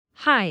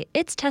Hi,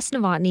 it's Tess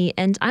Novotny,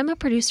 and I'm a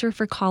producer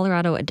for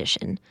Colorado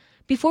Edition.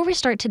 Before we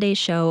start today's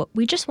show,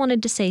 we just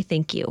wanted to say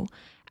thank you.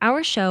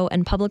 Our show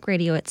and public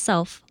radio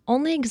itself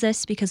only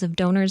exists because of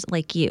donors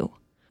like you.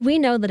 We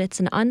know that it's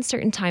an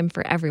uncertain time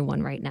for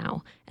everyone right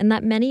now, and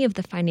that many of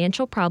the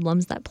financial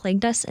problems that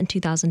plagued us in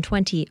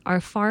 2020 are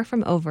far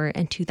from over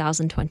in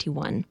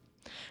 2021.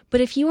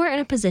 But if you are in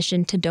a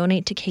position to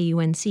donate to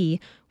KUNC,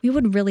 we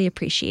would really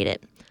appreciate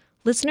it.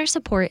 Listener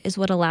support is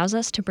what allows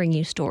us to bring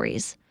you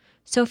stories.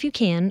 So if you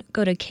can,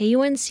 go to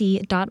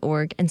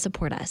kunc.org and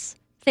support us.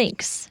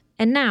 Thanks.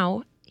 And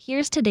now,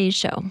 here's today's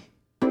show.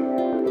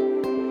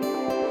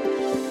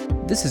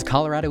 This is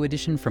Colorado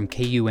Edition from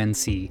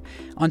KUNC.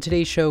 On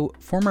today's show,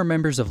 former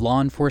members of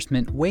law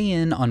enforcement weigh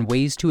in on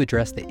ways to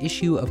address the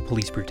issue of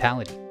police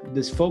brutality.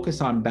 This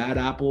focus on bad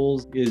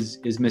apples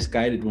is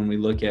misguided when we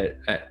look at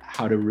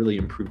how to really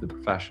improve the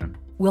profession.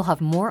 We'll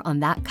have more on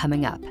that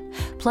coming up.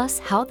 Plus,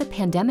 how the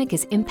pandemic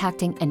is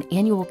impacting an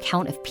annual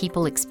count of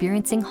people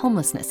experiencing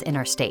homelessness in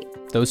our state.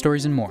 Those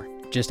stories and more,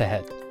 just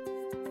ahead.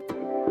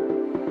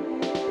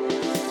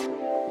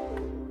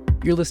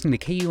 You're listening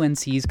to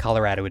KUNC's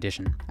Colorado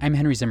Edition. I'm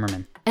Henry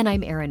Zimmerman. And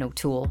I'm Erin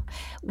O'Toole.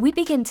 We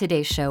begin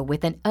today's show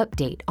with an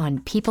update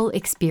on people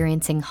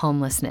experiencing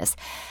homelessness.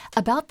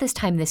 About this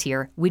time this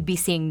year, we'd be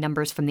seeing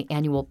numbers from the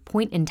annual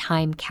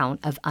point-in-time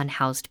count of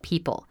unhoused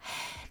people.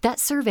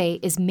 That survey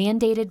is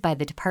mandated by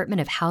the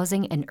Department of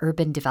Housing and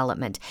Urban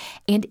Development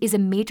and is a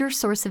major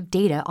source of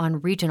data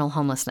on regional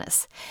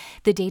homelessness.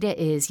 The data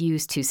is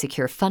used to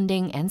secure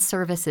funding and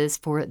services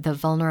for the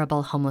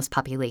vulnerable homeless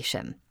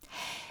population.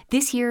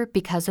 This year,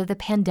 because of the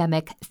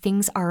pandemic,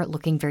 things are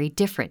looking very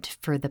different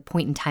for the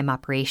point-in-time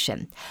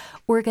operation.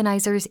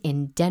 Organizers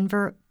in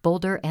Denver,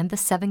 Boulder, and the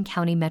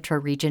 7-county metro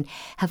region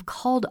have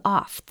called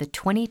off the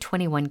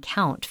 2021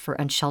 count for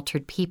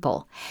unsheltered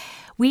people.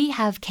 We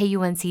have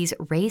KUNC's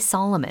Ray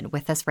Solomon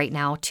with us right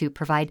now to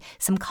provide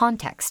some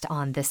context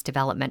on this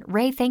development.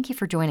 Ray, thank you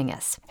for joining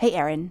us. Hey,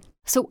 Erin.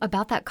 So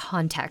about that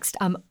context,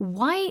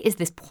 why is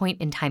this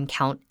point-in-time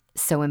count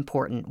so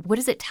important? What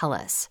does it tell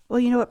us? Well,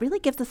 it really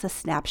gives us a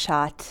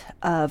snapshot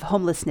of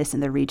homelessness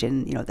in the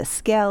region, the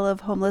scale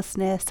of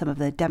homelessness, some of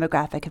the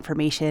demographic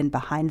information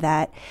behind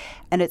that.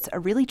 And it's a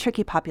really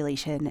tricky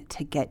population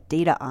to get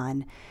data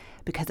on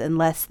because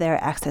unless they're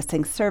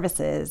accessing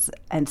services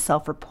and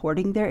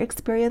self-reporting their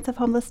experience of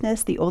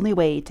homelessness, the only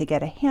way to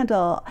get a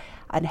handle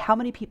on how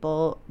many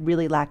people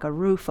really lack a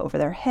roof over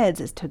their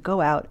heads is to go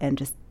out and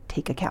just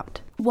take a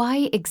count.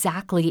 Why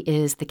exactly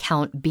is the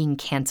count being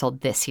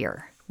canceled this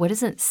year? What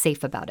isn't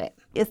safe about it?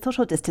 It's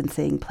social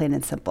distancing, plain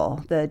and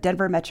simple. The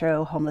Denver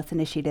Metro Homeless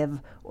Initiative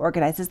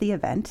organizes the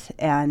event,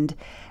 and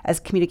as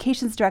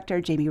communications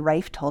director, Jamie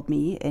Reif told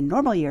me, in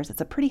normal years,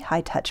 it's a pretty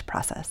high-touch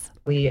process.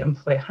 We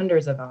employ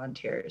hundreds of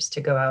volunteers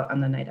to go out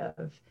on the night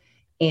of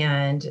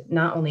and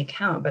not only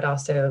count, but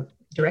also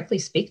directly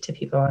speak to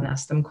people and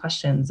ask them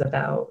questions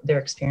about their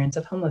experience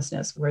of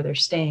homelessness, where they're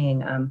staying,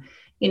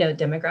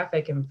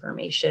 demographic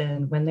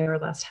information, when they were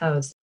last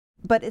housed.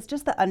 But it's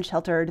just the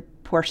unsheltered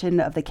portion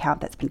of the count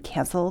that's been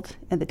canceled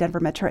in the Denver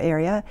metro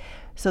area.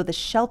 So the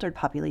sheltered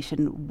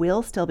population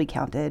will still be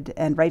counted.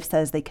 And Reif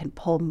says they can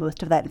pull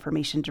most of that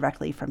information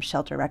directly from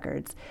shelter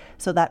records.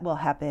 So that will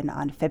happen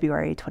on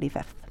February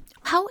 25th.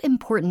 How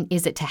important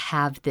is it to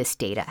have this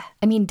data?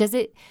 I mean, does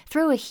it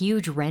throw a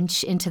huge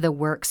wrench into the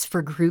works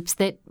for groups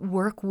that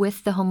work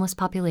with the homeless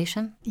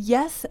population?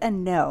 Yes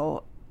and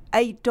no.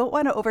 I don't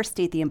want to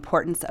overstate the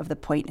importance of the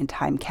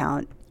point-in-time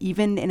count.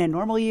 Even in a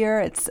normal year,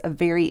 it's a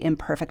very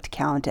imperfect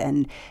count,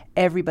 and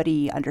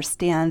everybody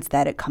understands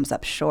that it comes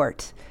up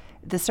short.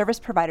 The service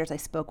providers I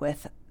spoke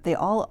with, they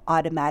all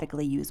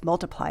automatically use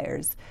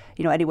multipliers,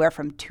 anywhere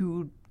from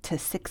 2 to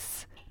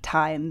 6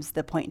 times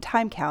the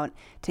point-in-time count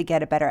to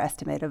get a better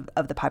estimate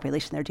of the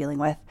population they're dealing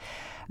with.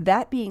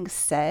 That being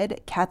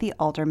said, Kathy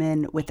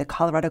Alderman with the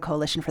Colorado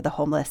Coalition for the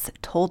Homeless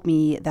told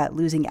me that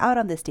losing out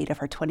on this data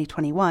for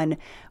 2021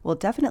 will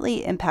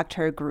definitely impact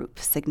her group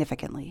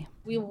significantly.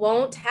 We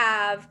won't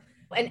have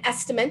an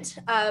estimate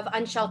of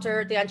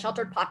the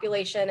unsheltered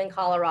population in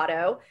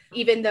Colorado,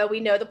 even though we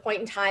know the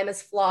point in time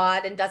is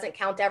flawed and doesn't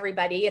count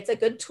everybody. It's a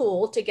good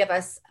tool to give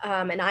us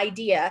an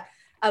idea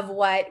of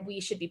what we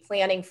should be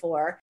planning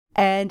for.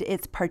 And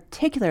it's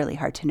particularly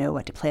hard to know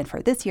what to plan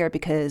for this year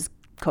because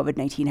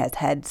COVID-19 has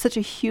had such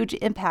a huge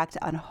impact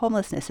on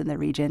homelessness in the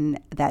region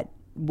that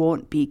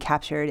won't be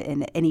captured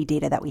in any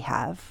data that we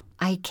have.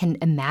 I can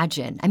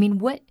imagine. I mean,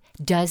 what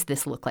does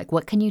this look like?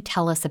 What can you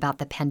tell us about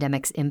the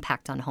pandemic's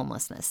impact on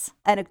homelessness?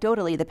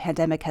 Anecdotally, the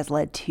pandemic has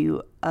led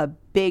to a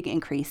big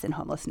increase in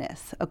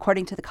homelessness.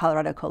 According to the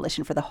Colorado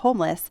Coalition for the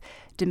Homeless,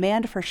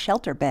 demand for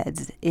shelter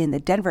beds in the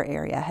Denver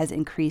area has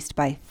increased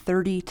by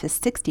 30 to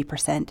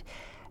 60%,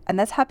 and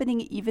that's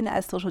happening even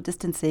as social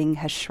distancing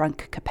has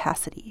shrunk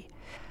capacity.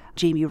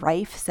 Jamie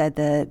Reif said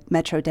the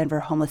Metro Denver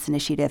Homeless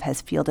Initiative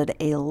has fielded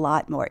a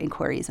lot more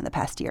inquiries in the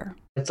past year.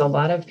 It's a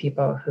lot of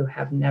people who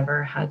have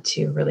never had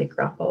to really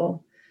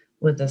grapple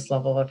with this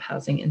level of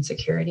housing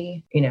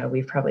insecurity.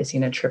 We've probably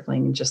seen a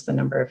tripling in just the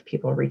number of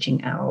people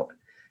reaching out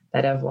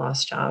that have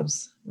lost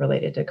jobs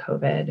related to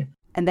COVID.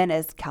 And then,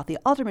 as Kathy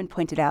Alderman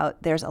pointed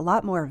out, there's a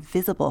lot more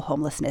visible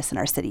homelessness in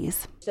our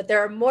cities. That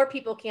there are more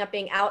people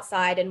camping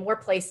outside in more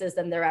places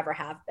than there ever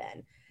have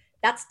been.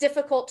 That's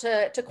difficult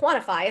to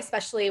quantify,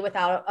 especially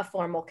without a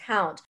formal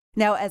count.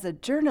 Now, as a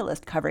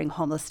journalist covering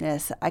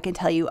homelessness, I can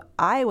tell you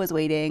I was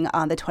waiting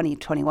on the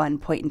 2021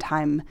 point in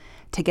time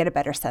to get a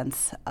better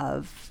sense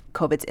of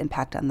COVID's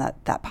impact on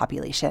that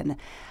population.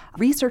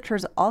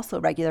 Researchers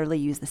also regularly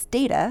use this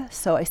data,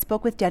 so I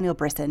spoke with Daniel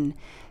Brisson.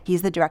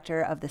 He's the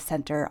director of the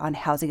Center on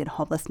Housing and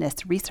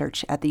Homelessness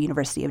Research at the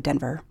University of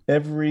Denver.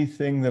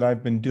 Everything that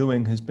I've been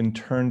doing has been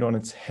turned on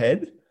its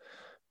head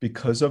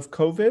because of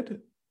COVID.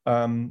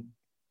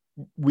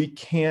 We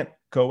can't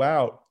go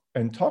out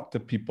and talk to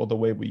people the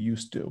way we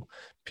used to.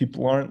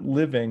 People aren't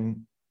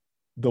living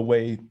the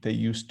way they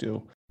used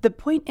to. The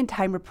point in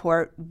time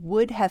report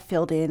would have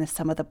filled in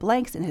some of the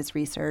blanks in his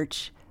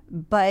research,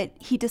 but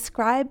he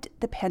described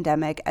the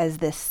pandemic as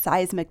this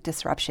seismic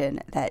disruption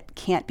that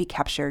can't be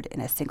captured in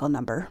a single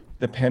number.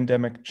 The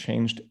pandemic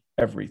changed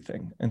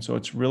everything. And so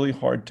it's really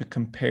hard to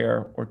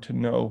compare or to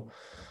know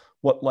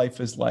what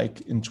life is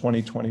like in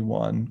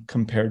 2021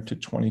 compared to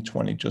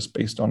 2020, just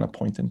based on a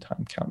point in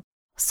time count.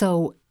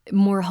 So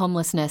more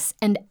homelessness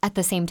and at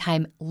the same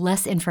time,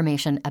 less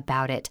information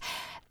about it.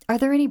 Are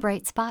there any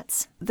bright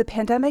spots? The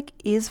pandemic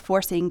is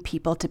forcing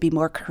people to be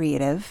more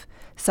creative.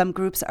 Some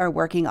groups are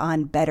working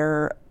on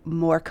better,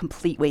 more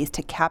complete ways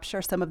to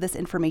capture some of this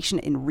information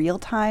in real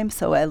time,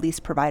 so at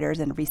least providers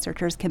and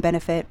researchers can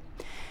benefit.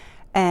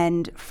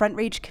 And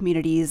front-range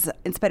communities,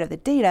 in spite of the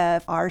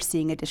data, are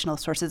seeing additional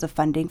sources of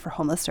funding for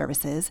homeless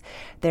services.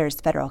 There's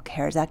federal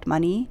CARES Act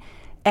money.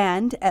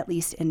 And, at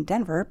least in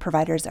Denver,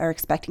 providers are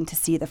expecting to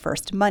see the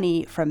first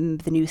money from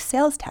the new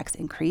sales tax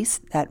increase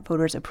that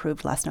voters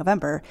approved last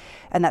November.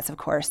 And that's, of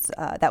course,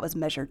 that was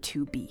Measure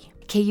 2B.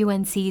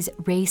 KUNC's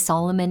Ray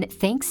Solomon,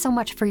 thanks so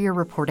much for your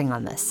reporting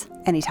on this.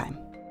 Anytime.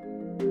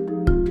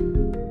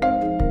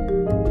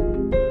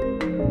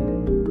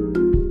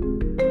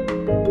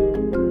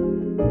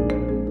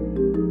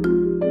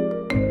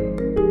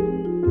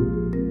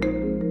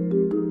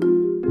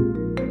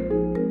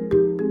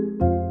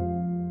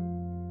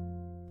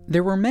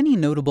 There were many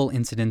notable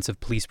incidents of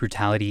police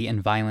brutality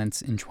and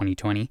violence in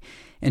 2020,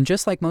 and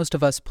just like most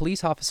of us,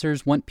 police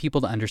officers want people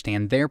to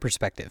understand their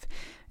perspective.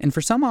 And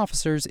for some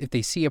officers, if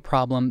they see a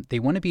problem, they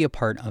want to be a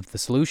part of the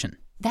solution.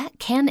 That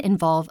can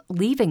involve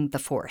leaving the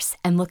force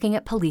and looking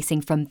at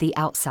policing from the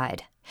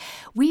outside.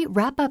 We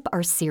wrap up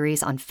our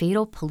series on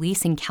fatal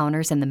police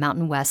encounters in the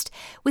Mountain West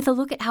with a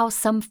look at how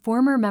some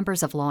former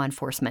members of law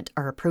enforcement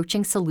are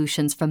approaching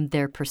solutions from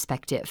their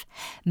perspective.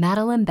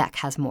 Madeline Beck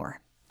has more.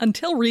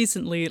 Until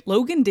recently,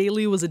 Logan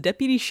Daly was a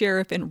deputy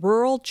sheriff in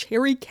rural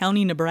Cherry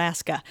County,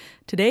 Nebraska.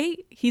 Today,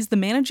 he's the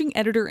managing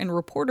editor and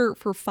reporter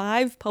for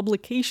 5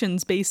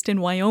 publications based in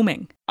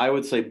Wyoming. I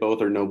would say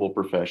both are noble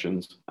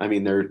professions. I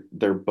mean,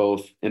 they're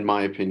both, in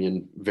my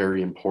opinion,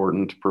 very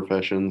important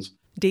professions.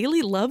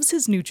 Daly loves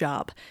his new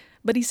job,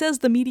 but he says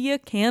the media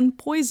can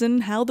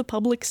poison how the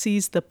public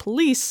sees the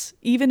police,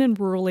 even in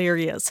rural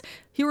areas.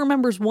 He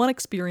remembers one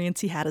experience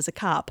he had as a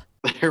cop.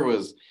 There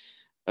was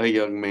a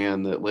young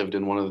man that lived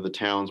in one of the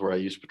towns where I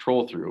used to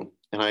patrol through.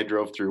 And I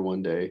drove through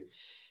one day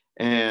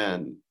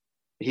and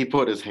he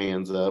put his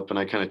hands up and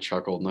I kind of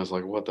chuckled and I was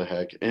like, what the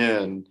heck?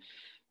 And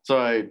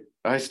so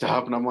I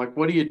stopped and I'm like,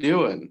 what are you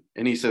doing?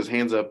 And he says,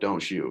 hands up,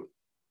 don't shoot.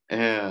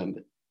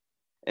 And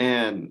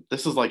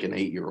this is like an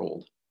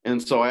 8-year-old.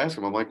 And so I asked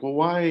him, I'm like, well,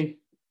 why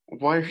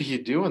are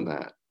you doing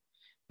that?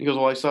 He goes,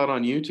 well, I saw it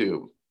on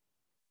YouTube.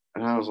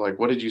 And I was like,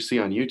 what did you see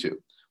on YouTube?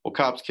 Well,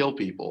 cops kill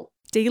people.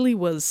 Daly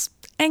was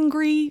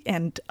angry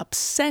and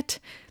upset.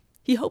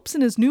 He hopes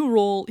in his new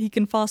role he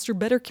can foster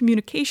better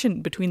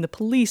communication between the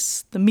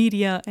police, the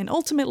media, and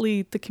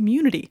ultimately the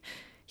community.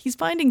 He's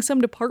finding some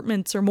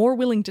departments are more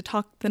willing to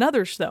talk than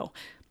others, though.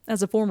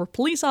 As a former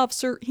police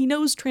officer, he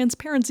knows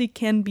transparency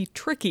can be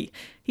tricky.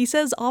 He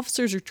says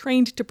officers are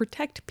trained to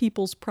protect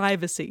people's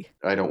privacy.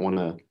 I don't want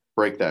to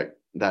break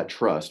that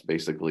trust,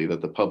 basically,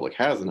 that the public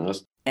has in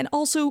us. And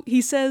also,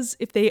 he says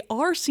if they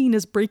are seen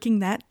as breaking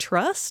that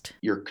trust,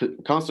 you're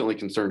constantly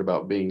concerned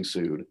about being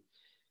sued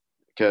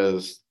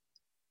because,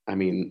 I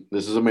mean,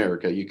 this is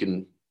America. You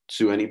can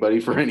sue anybody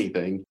for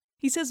anything.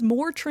 He says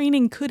more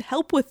training could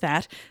help with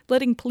that,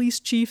 letting police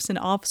chiefs and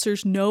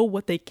officers know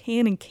what they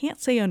can and can't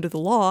say under the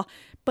law.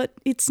 But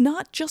it's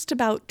not just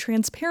about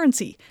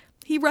transparency.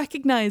 He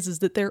recognizes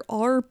that there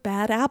are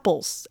bad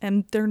apples,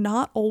 and they're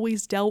not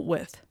always dealt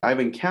with.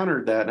 I've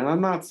encountered that, and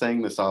I'm not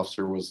saying this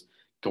officer was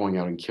going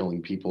out and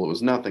killing people. It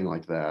was nothing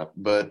like that.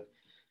 But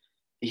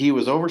he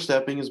was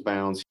overstepping his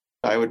bounds.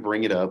 I would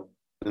bring it up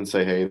and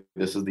say, hey,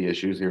 this is the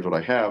issues. Here's what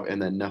I have.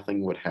 And then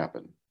nothing would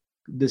happen.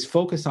 This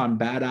focus on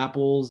bad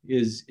apples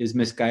is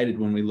misguided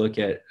when we look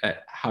at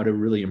how to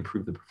really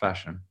improve the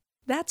profession.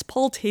 That's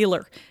Paul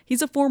Taylor.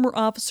 He's a former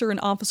officer and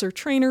officer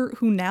trainer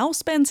who now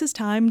spends his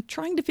time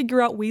trying to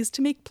figure out ways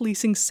to make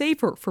policing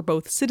safer for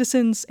both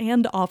citizens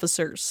and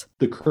officers.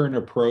 The current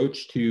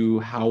approach to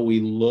how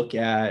we look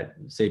at,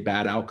 say,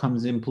 bad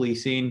outcomes in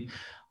policing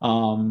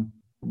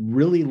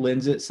really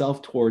lends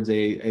itself towards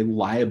a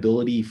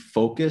liability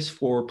focus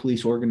for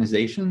police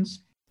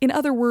organizations. In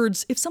other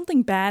words, if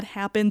something bad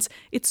happens,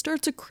 it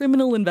starts a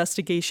criminal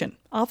investigation.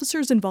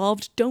 Officers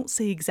involved don't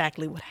say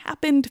exactly what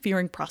happened,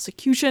 fearing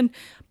prosecution.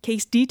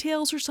 Case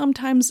details are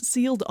sometimes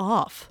sealed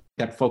off.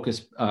 That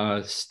focus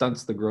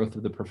stunts the growth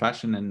of the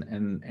profession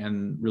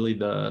and really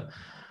the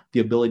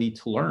ability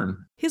to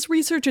learn. His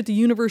research at the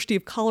University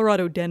of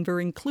Colorado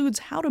Denver includes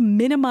how to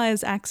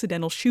minimize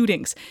accidental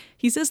shootings.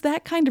 He says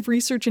that kind of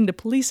research into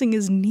policing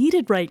is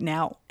needed right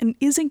now and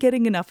isn't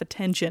getting enough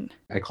attention.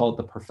 I call it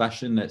the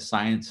profession that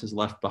science has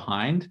left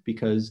behind,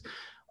 because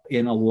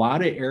in a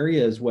lot of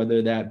areas,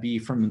 whether that be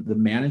from the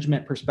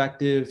management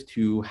perspective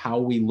to how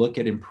we look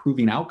at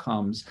improving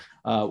outcomes,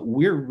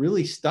 we're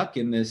really stuck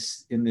in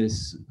this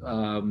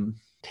Tayloristic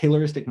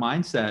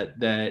mindset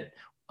that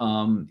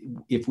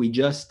if we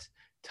just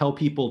tell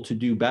people to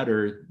do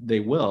better, they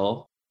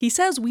will. He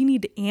says we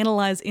need to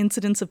analyze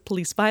incidents of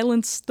police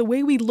violence the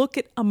way we look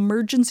at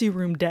emergency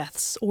room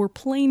deaths or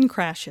plane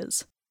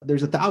crashes.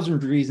 There's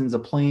 1,000 reasons a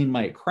plane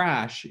might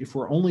crash. If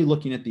we're only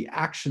looking at the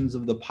actions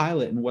of the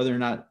pilot and whether or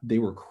not they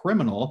were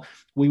criminal,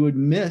 we would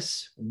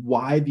miss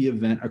why the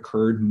event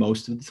occurred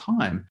most of the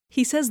time.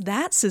 He says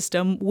that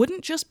system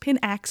wouldn't just pin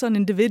acts on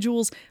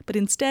individuals, but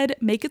instead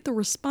make it the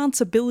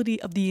responsibility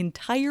of the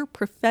entire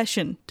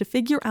profession to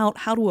figure out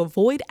how to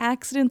avoid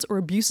accidents or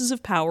abuses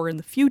of power in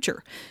the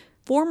future.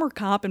 Former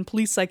cop and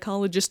police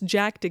psychologist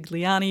Jack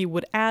Digliani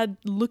would add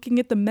looking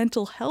at the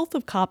mental health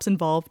of cops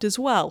involved as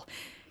well.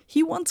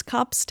 He wants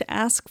cops to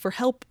ask for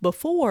help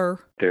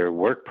before their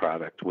work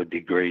product would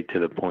degrade to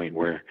the point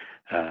where,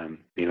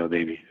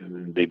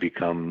 they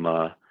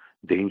become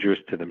dangerous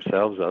to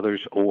themselves, others,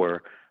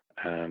 or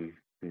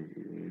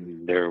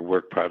their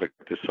work product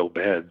is so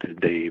bad that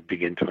they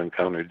begin to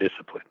encounter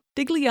discipline.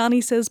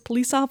 Digliani says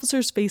police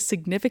officers face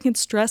significant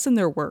stress in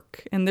their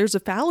work, and there's a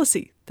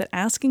fallacy that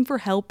asking for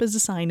help is a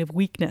sign of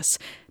weakness.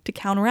 To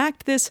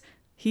counteract this,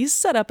 he's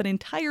set up an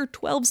entire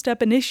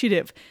 12-step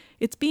initiative.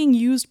 It's being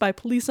used by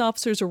police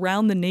officers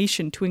around the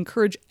nation to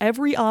encourage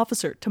every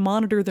officer to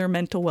monitor their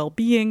mental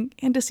well-being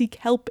and to seek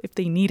help if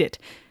they need it.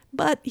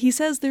 But he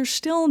says there's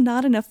still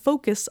not enough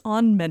focus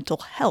on mental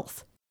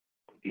health.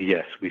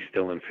 Yes, we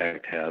still in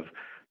fact have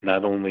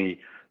not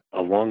only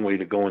a long way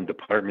to go in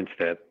departments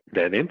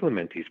that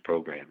implement these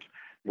programs,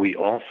 we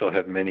also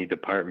have many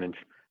departments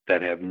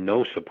that have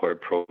no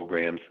support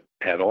programs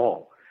at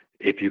all,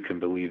 if you can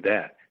believe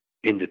that,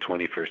 in the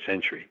 21st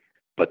century.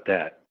 But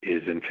that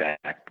is in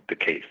fact the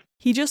case.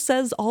 He just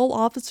says all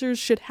officers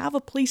should have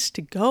a place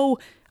to go,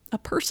 a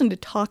person to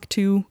talk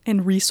to,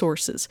 and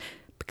resources.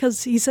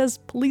 Because he says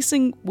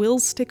policing will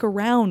stick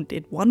around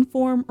in one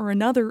form or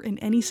another in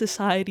any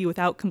society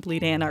without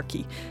complete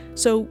anarchy.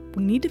 So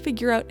we need to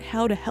figure out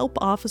how to help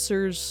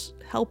officers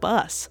help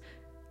us.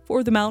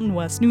 For the Mountain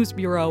West News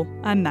Bureau,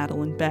 I'm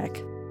Madeline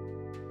Beck.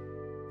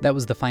 That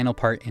was the final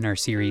part in our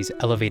series,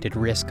 Elevated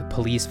Risk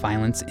Police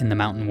Violence in the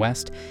Mountain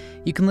West.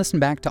 You can listen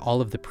back to all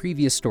of the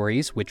previous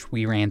stories, which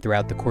we ran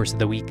throughout the course of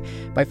the week,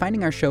 by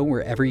finding our show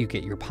wherever you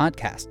get your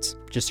podcasts.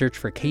 Just search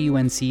for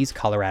KUNC's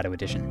Colorado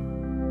Edition.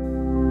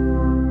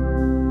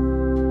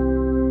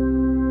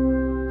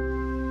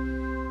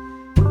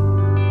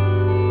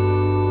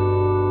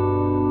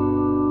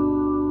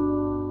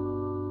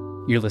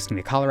 You're listening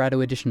to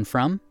Colorado Edition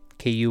from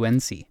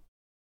KUNC.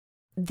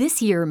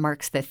 This year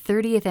marks the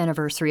 30th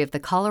anniversary of the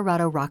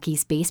Colorado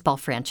Rockies baseball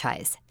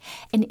franchise.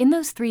 And in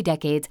those 3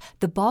 decades,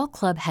 the ball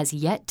club has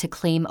yet to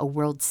claim a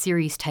World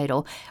Series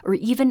title or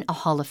even a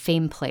Hall of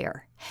Fame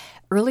player.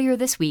 Earlier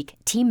this week,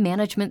 team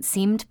management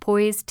seemed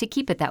poised to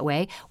keep it that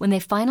way when they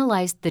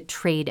finalized the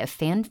trade of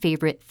fan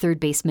favorite third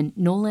baseman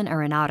Nolan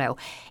Arenado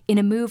in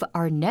a move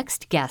our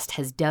next guest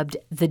has dubbed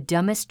the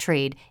dumbest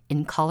trade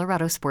in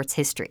Colorado sports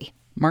history.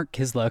 Mark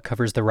Kisla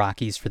covers the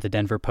Rockies for the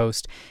Denver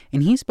Post,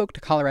 and he spoke to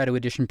Colorado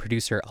Edition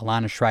producer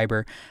Alana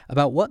Schreiber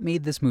about what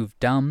made this move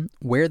dumb,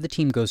 where the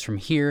team goes from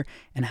here,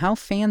 and how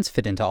fans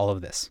fit into all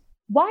of this.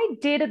 Why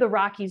did the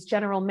Rockies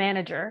general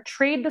manager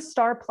trade the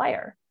star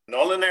player?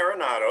 Nolan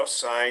Arenado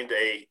signed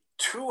a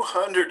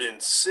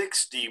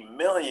 $260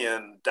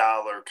 million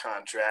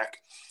contract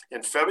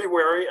in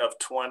February of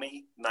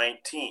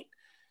 2019.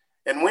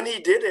 And when he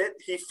did it,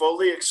 he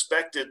fully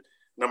expected,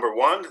 number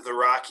one, the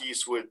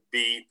Rockies would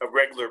be a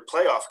regular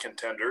playoff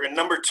contender, and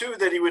number two,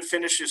 that he would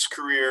finish his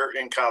career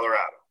in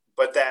Colorado.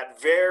 But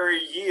that very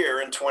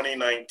year in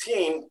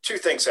 2019, 2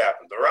 things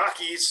happened. The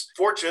Rockies'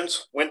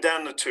 fortunes went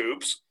down the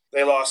tubes.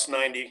 They lost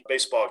 90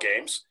 baseball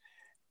games.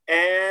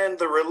 And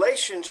the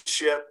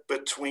relationship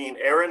between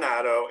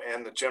Arenado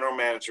and the general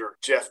manager,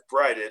 Jeff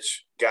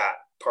Bridich, got,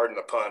 pardon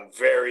the pun,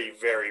 very,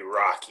 very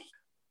rocky.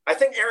 I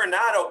think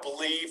Arenado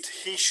believed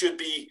he should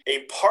be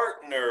a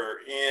partner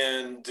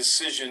in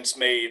decisions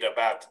made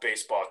about the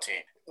baseball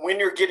team. When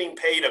you're getting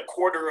paid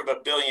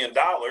 $250 million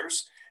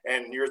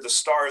and you're the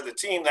star of the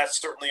team,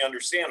 that's certainly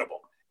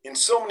understandable. In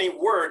so many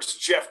words,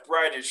 Jeff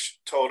Bridich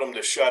told him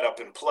to shut up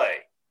and play,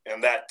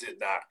 and that did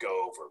not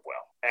go over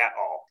well at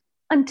all.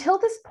 Until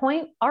this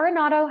point,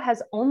 Arenado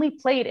has only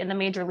played in the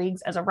major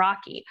leagues as a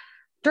Rocky.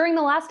 During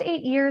the last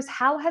 8 years,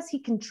 how has he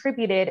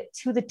contributed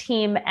to the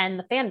team and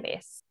the fan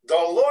base? The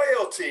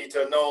loyalty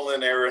to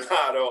Nolan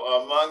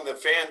Arenado among the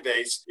fan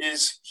base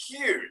is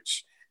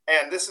huge.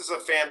 And this is a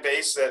fan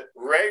base that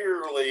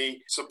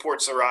regularly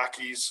supports the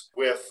Rockies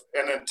with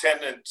an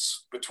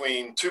attendance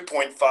between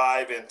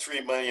 2.5 and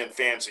 3 million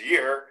fans a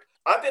year.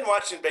 I've been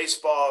watching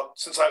baseball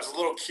since I was a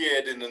little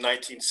kid in the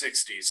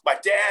 1960s. My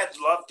dad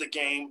loved the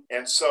game,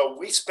 and so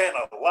we spent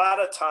a lot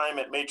of time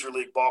at Major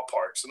League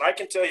ballparks. And I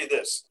can tell you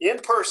this, in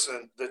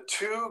person, the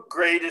two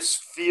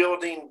greatest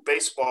fielding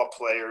baseball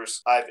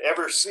players I've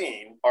ever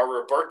seen are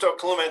Roberto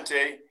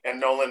Clemente and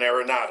Nolan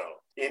Arenado.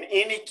 In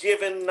any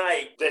given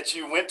night that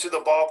you went to the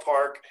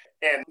ballpark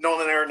and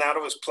Nolan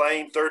Arenado was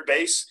playing third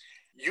base,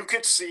 you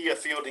could see a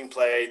fielding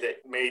play that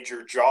made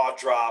your jaw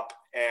drop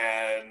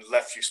and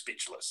left you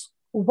speechless.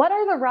 What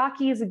are the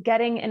Rockies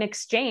getting in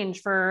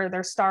exchange for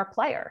their star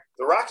player?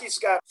 The Rockies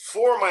got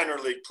 4 minor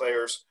league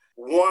players,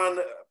 1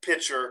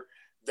 pitcher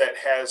that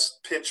has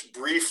pitched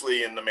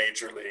briefly in the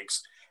major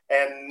leagues,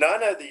 and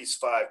none of these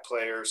 5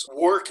 players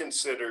were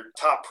considered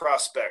top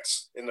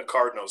prospects in the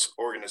Cardinals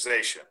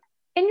organization.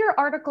 In your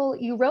article,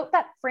 you wrote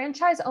that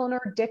franchise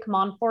owner Dick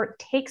Monfort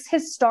takes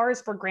his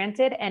stars for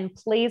granted and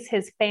plays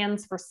his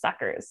fans for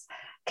suckers.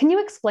 Can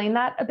you explain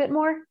that a bit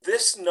more?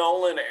 This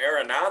Nolan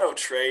Arenado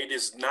trade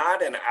is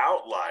not an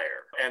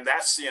outlier, and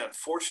that's the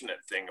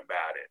unfortunate thing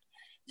about it.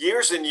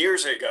 Years and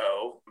years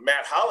ago,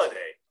 Matt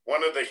Holliday,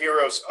 one of the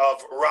heroes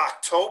of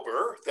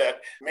Rocktober that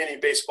many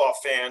baseball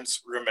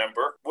fans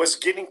remember, was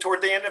getting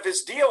toward the end of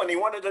his deal, and he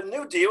wanted a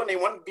new deal, and he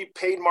wanted to be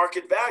paid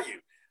market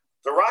value.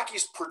 The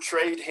Rockies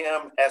portrayed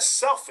him as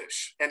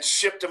selfish and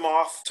shipped him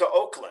off to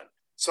Oakland.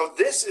 So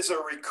this is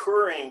a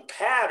recurring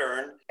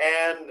pattern.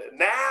 And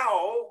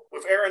now,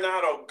 with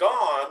Arenado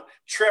gone,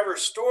 Trevor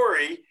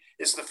Story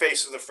is the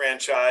face of the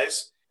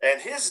franchise,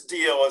 and his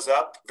deal is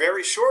up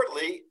very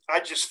shortly. I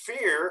just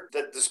fear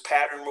that this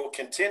pattern will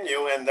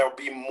continue, and there'll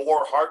be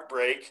more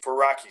heartbreak for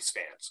Rockies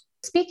fans.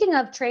 Speaking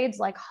of trades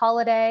like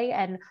Holiday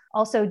and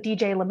also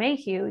DJ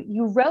LeMahieu,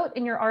 you wrote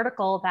in your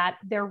article that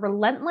their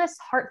relentless,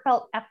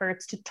 heartfelt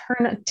efforts to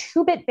turn a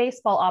two-bit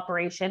baseball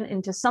operation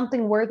into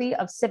something worthy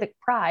of civic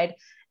pride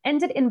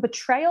ended in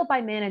betrayal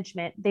by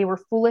management they were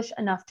foolish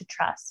enough to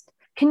trust.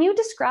 Can you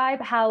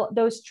describe how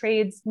those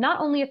trades not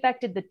only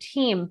affected the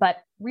team, but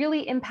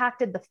really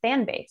impacted the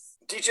fan base?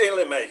 DJ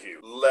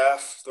LeMahieu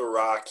left the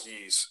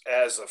Rockies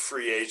as a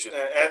free agent,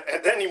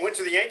 and then he went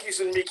to the Yankees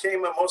and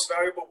became a most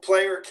valuable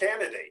player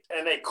candidate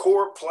and a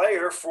core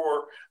player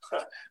for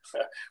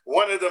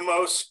one of the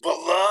most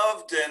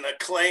beloved and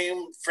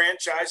acclaimed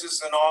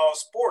franchises in all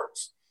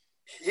sports.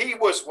 He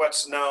was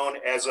what's known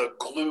as a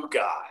glue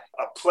guy,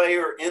 a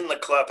player in the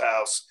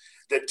clubhouse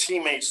that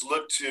teammates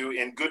looked to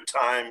in good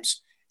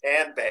times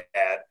and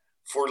bad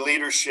for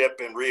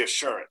leadership and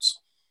reassurance.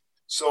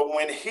 So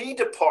when he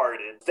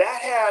departed,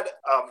 that had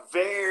a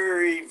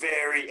very,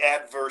 very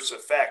adverse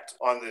effect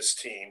on this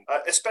team,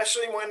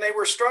 especially when they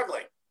were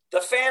struggling. The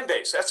fan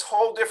base, that's a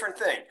whole different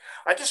thing.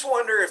 I just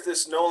wonder if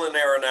this Nolan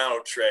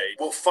Arenado trade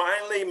will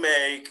finally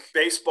make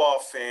baseball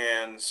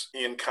fans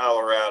in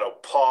Colorado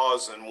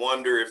pause and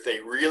wonder if they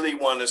really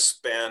want to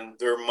spend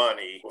their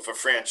money with a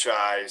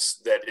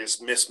franchise that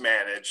is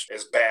mismanaged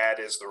as bad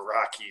as the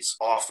Rockies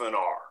often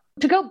are.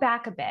 To go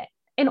back a bit,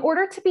 in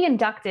order to be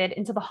inducted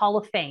into the Hall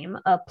of Fame,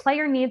 a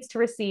player needs to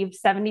receive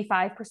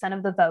 75%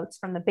 of the votes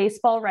from the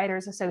Baseball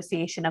Writers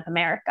Association of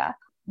America.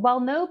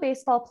 While no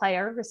baseball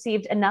player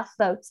received enough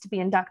votes to be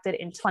inducted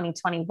in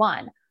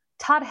 2021,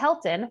 Todd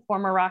Helton,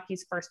 former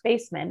Rockies first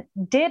baseman,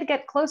 did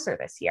get closer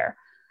this year.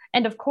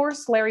 And of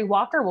course, Larry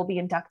Walker will be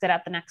inducted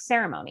at the next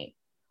ceremony.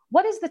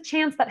 What is the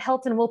chance that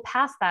Helton will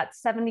pass that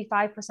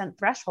 75%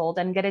 threshold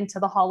and get into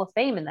the Hall of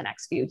Fame in the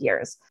next few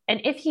years?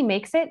 And if he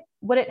makes it,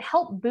 would it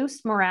help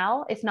boost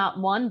morale if not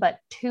 1, but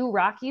 2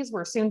 Rockies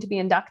were soon to be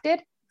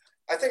inducted?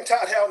 I think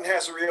Todd Helton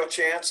has a real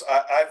chance.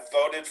 I've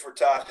voted for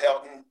Todd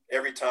Helton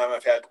every time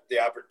I've had the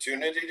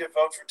opportunity to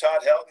vote for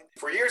Todd Helton.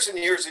 For years and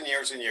years and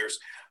years and years,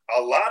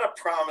 a lot of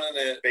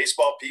prominent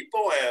baseball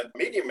people and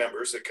media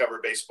members that cover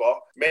baseball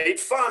made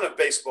fun of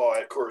baseball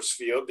at Coors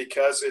Field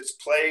because it's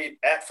played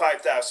at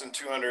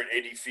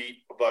 5,280 feet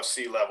above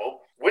sea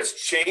level,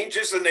 which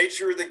changes the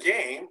nature of the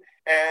game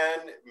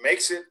and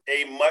makes it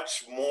a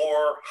much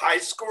more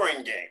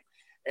high-scoring game.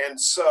 And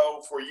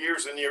so for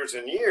years and years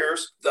and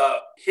years, the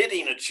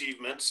hitting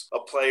achievements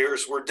of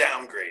players were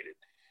downgraded.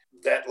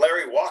 That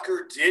Larry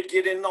Walker did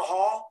get in the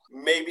Hall,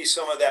 maybe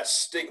some of that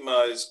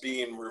stigma is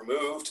being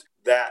removed.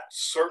 That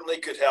certainly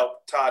could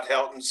help Todd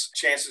Helton's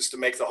chances to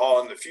make the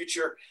Hall in the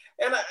future.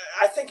 And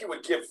I think it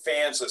would give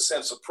fans a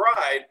sense of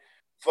pride.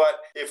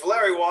 But if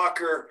Larry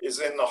Walker is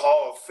in the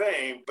Hall of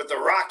Fame, but the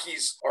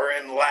Rockies are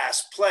in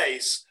last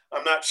place,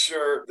 I'm not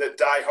sure that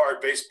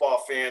diehard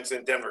baseball fans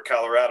in Denver,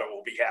 Colorado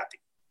will be happy.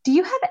 Do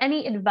you have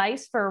any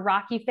advice for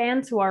Rocky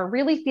fans who are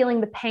really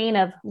feeling the pain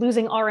of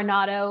losing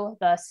Arenado,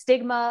 the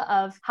stigma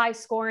of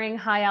high-scoring,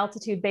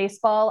 high-altitude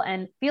baseball,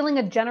 and feeling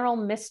a general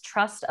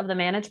mistrust of the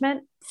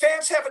management?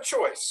 Fans have a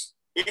choice.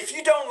 If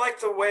you don't like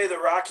the way the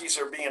Rockies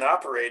are being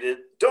operated,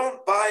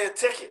 don't buy a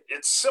ticket.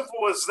 It's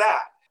simple as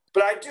that.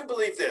 But I do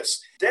believe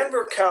this.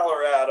 Denver,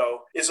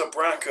 Colorado is a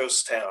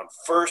Broncos town,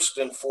 first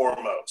and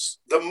foremost.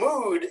 The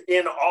mood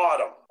in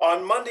autumn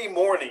on Monday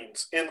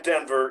mornings in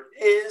Denver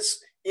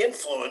is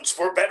influenced,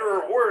 for better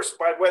or worse,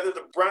 by whether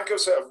the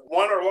Broncos have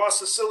won or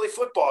lost a silly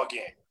football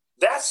game.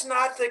 That's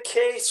not the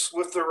case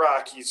with the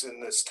Rockies in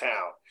this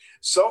town.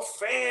 So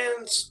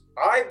fans,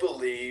 I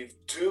believe,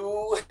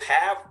 do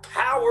have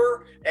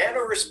power and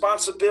a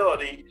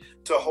responsibility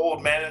to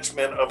hold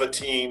management of a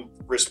team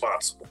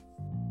responsible.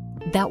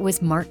 That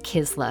was Mark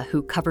Kisla,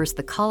 who covers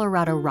the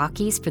Colorado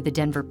Rockies for the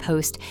Denver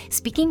Post,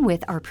 speaking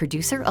with our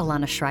producer,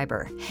 Alana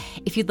Schreiber.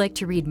 If you'd like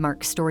to read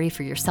Mark's story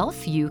for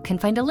yourself, you can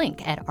find a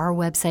link at our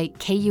website,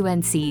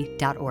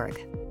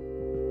 kunc.org.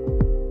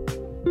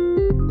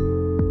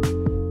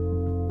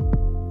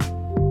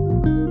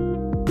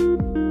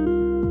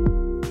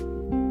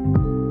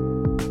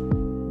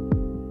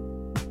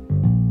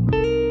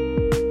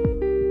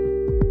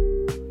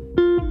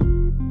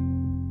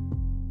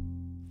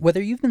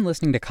 Whether you've been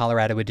listening to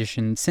Colorado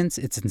Edition since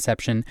its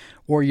inception,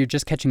 or you're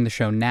just catching the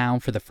show now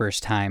for the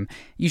first time,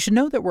 you should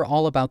know that we're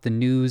all about the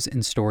news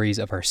and stories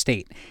of our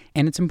state,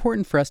 and it's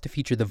important for us to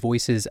feature the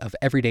voices of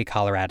everyday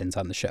Coloradans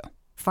on the show.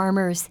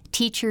 Farmers,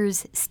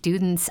 teachers,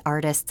 students,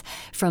 artists,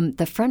 from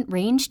the Front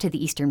Range to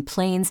the Eastern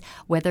Plains,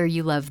 whether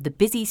you love the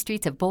busy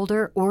streets of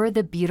Boulder or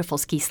the beautiful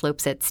ski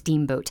slopes at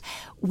Steamboat,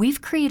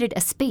 we've created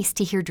a space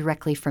to hear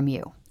directly from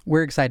you.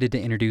 We're excited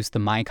to introduce the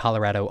My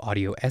Colorado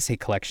audio essay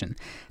collection.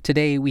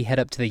 Today, we head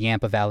up to the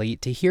Yampa Valley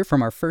to hear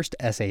from our first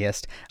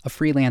essayist, a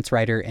freelance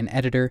writer and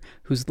editor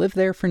who's lived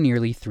there for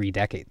nearly 3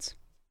 decades.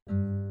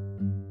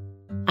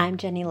 I'm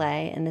Jenny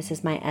Lay, and this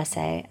is my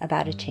essay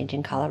about a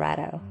changing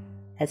Colorado,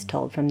 as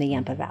told from the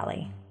Yampa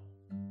Valley.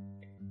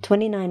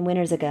 29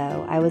 winters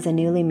ago, I was a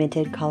newly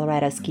minted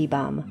Colorado ski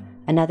bum,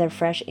 another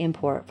fresh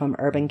import from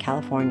urban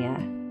California.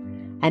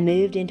 I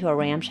moved into a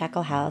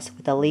ramshackle house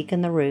with a leak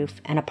in the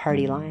roof and a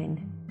party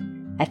line.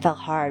 I fell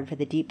hard for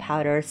the deep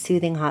powder,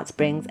 soothing hot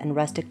springs, and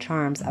rustic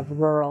charms of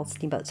rural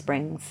Steamboat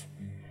Springs.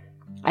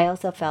 I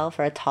also fell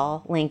for a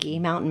tall, lanky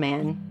mountain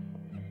man.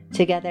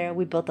 Together,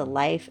 we built a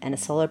life and a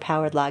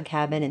solar-powered log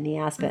cabin in the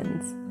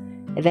Aspens.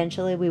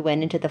 Eventually, we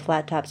went into the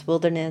Flat Tops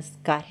wilderness,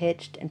 got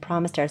hitched, and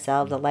promised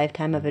ourselves a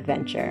lifetime of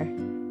adventure.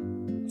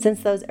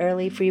 Since those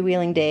early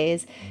freewheeling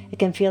days, it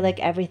can feel like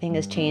everything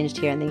has changed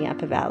here in the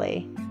Yampa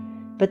Valley.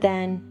 But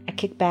then, I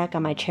kick back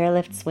on my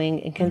chairlift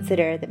swing and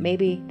consider that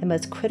maybe the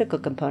most critical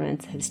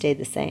components have stayed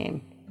the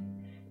same.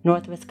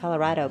 Northwest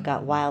Colorado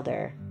got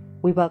wilder.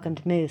 We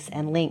welcomed moose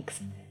and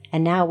lynx,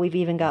 and now we've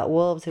even got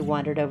wolves who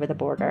wandered over the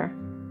border.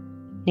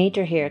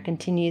 Nature here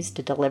continues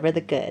to deliver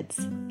the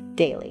goods,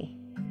 daily.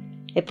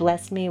 It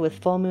blessed me with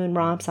full moon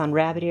romps on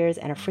rabbit ears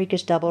and a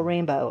freakish double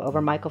rainbow over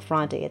Michael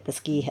Fronte at the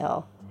ski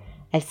hill.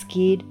 I've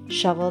skied,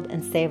 shoveled,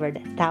 and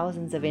savored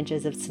thousands of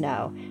inches of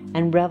snow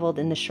and reveled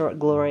in the short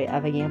glory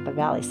of a Yampa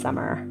Valley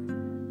summer.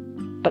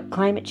 But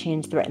climate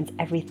change threatens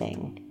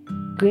everything.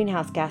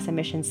 Greenhouse gas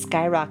emissions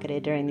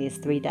skyrocketed during these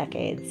 3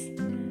 decades.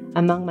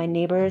 Among my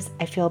neighbors,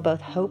 I feel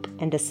both hope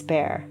and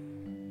despair.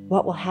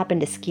 What will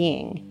happen to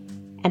skiing?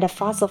 And a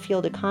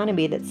fossil-fueled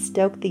economy that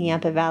stoked the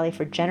Yampa Valley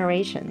for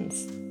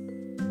generations.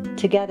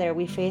 Together,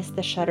 we face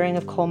the shuttering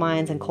of coal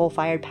mines and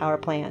coal-fired power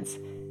plants.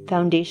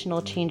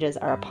 Foundational changes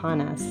are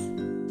upon us.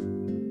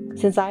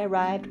 Since I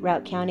arrived,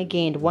 Routt County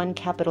gained one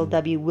capital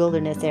W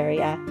wilderness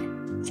area,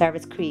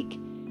 Sarvis Creek,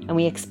 and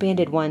we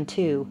expanded one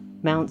too,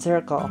 Mount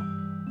Zirkle.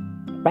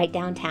 Right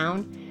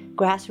downtown,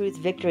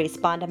 grassroots victory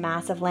spawned a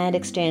massive land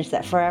exchange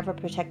that forever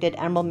protected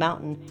Emerald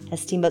Mountain as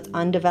Steamboat's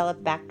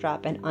undeveloped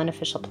backdrop and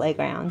unofficial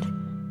playground.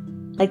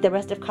 Like the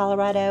rest of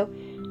Colorado,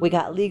 we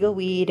got legal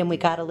weed and we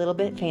got a little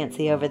bit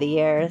fancy over the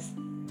years.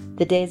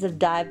 The days of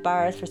dive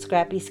bars for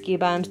scrappy ski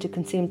bums to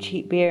consume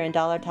cheap beer and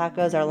dollar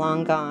tacos are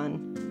long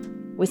gone.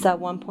 We saw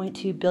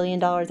 $1.2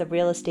 billion of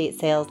real estate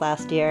sales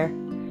last year.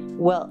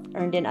 Wealth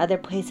earned in other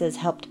places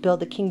helped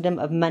build a kingdom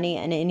of money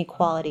and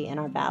inequality in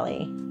our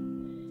valley.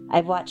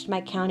 I've watched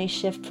my county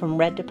shift from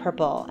red to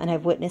purple, and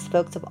I've witnessed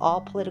folks of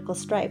all political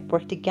stripe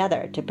work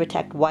together to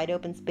protect wide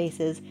open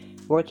spaces,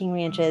 working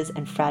ranches,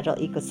 and fragile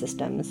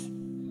ecosystems.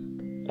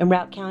 In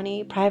Routt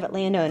County, private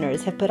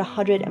landowners have put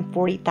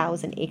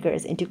 140,000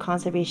 acres into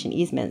conservation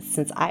easements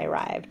since I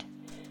arrived.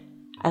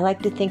 I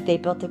like to think they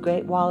built a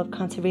great wall of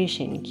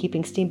conservation,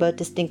 keeping Steamboat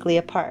distinctly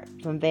apart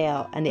from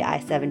Vail and the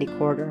I-70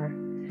 corridor.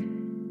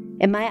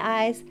 In my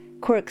eyes,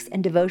 quirks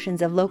and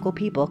devotions of local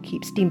people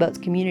keep Steamboat's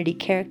community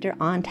character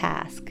on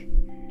task.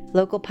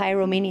 Local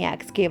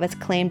pyromaniacs gave us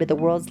claim to the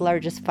world's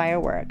largest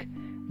firework.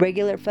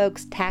 Regular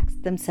folks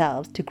taxed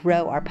themselves to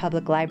grow our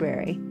public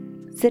library.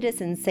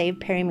 Citizens saved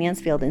Perry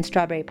Mansfield in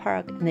Strawberry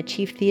Park and the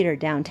Chief Theater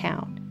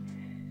downtown.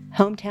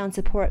 Hometown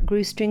Support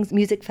grew Strings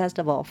Music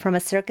Festival from a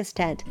circus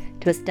tent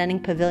to a stunning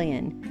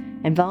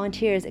pavilion, and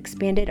volunteers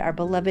expanded our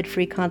beloved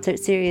free concert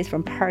series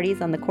from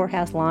parties on the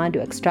courthouse lawn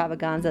to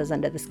extravaganzas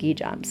under the ski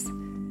jumps.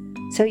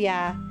 So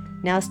yeah,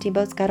 now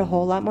Steamboat's got a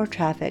whole lot more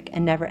traffic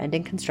and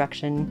never-ending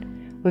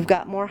construction. We've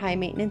got more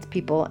high-maintenance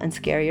people and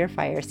scarier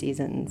fire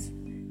seasons.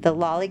 The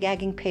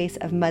lollygagging pace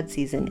of mud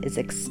season is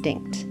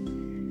extinct.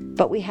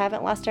 But we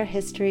haven't lost our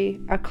history,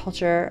 our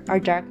culture, our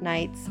dark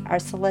nights, our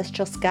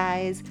celestial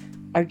skies,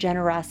 our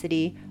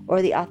generosity,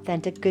 or the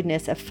authentic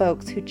goodness of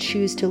folks who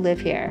choose to live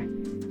here.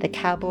 The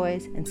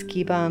cowboys and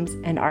ski bums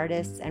and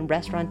artists and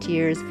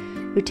restaurateurs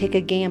who take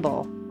a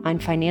gamble on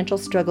financial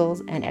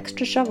struggles and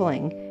extra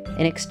shoveling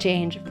in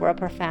exchange for a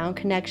profound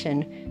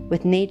connection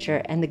with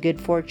nature and the good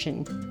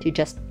fortune to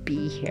just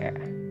be here.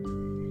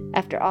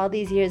 After all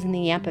these years in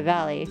the Yampa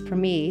Valley, for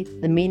me,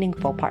 the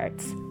meaningful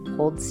parts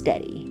hold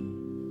steady.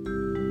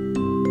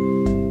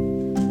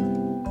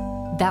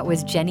 That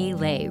was Jenny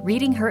Lay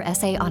reading her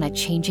essay on a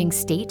changing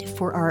state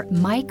for our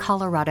My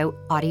Colorado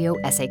audio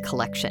essay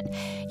collection.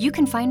 You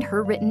can find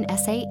her written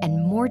essay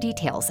and more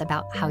details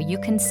about how you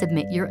can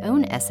submit your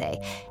own essay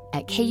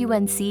at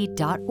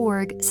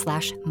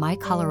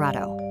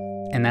kunc.org/mycolorado.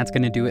 And that's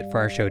going to do it for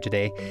our show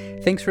today.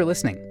 Thanks for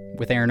listening.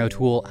 With Aaron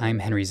O'Toole, I'm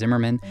Henry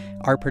Zimmerman.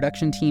 Our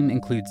production team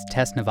includes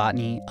Tess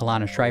Novotny,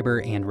 Alana Schreiber,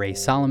 and Ray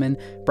Solomon.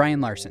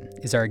 Brian Larson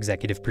is our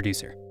executive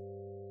producer.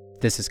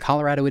 This is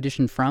Colorado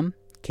Edition from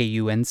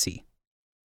KUNC.